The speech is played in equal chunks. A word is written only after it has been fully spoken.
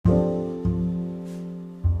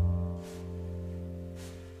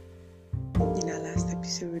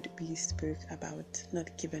episode, we spoke about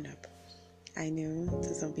not giving up. I know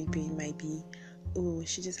to some people it might be, oh,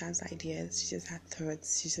 she just has ideas, she just had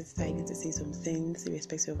thoughts, she just decided to say some things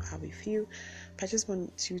irrespective of how we feel. But I just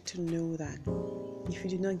want you to know that if you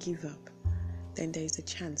do not give up, then there is a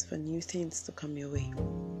chance for new things to come your way.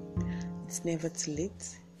 It's never too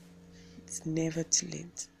late. It's never too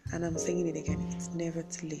late. And I'm saying it again, it's never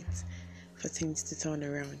too late for things to turn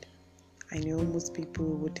around. I know most people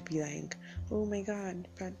would be like, oh my God,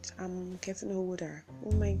 but I'm getting older.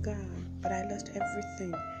 Oh my God, but I lost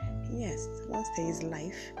everything. Yes, once there is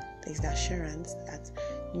life, there is the assurance that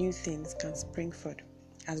new things can spring forth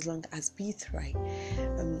as long as we try.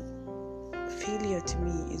 Failure to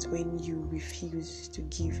me is when you refuse to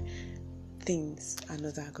give things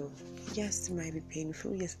another go. Yes, it might be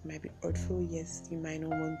painful. Yes, it might be hurtful. Yes, you might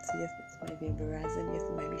not want to. Yes, it might be embarrassing. Yes,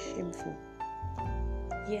 it might be shameful.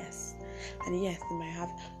 Yes, and yes, it might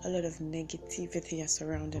have a lot of negativity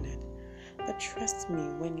surrounding it. But trust me,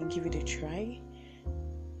 when you give it a try,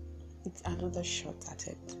 it's another shot at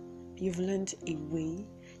it. You've learned a way,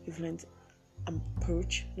 you've learned an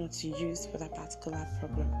approach not to use for that particular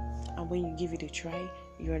problem. And when you give it a try,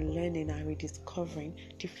 you're learning and rediscovering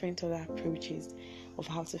different other approaches of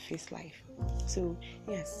how to face life. So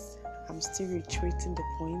yes, I'm still reiterating the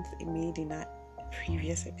point I made in that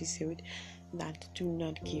previous episode, that do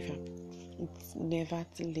not give up. It's never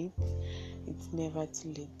too late. It's never too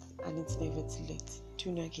late. And it's never too late.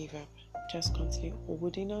 Do not give up. Just continue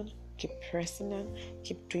holding on. Keep pressing on.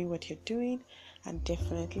 Keep doing what you're doing. And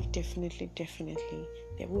definitely,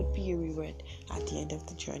 there would be a reward at the end of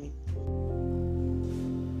the journey.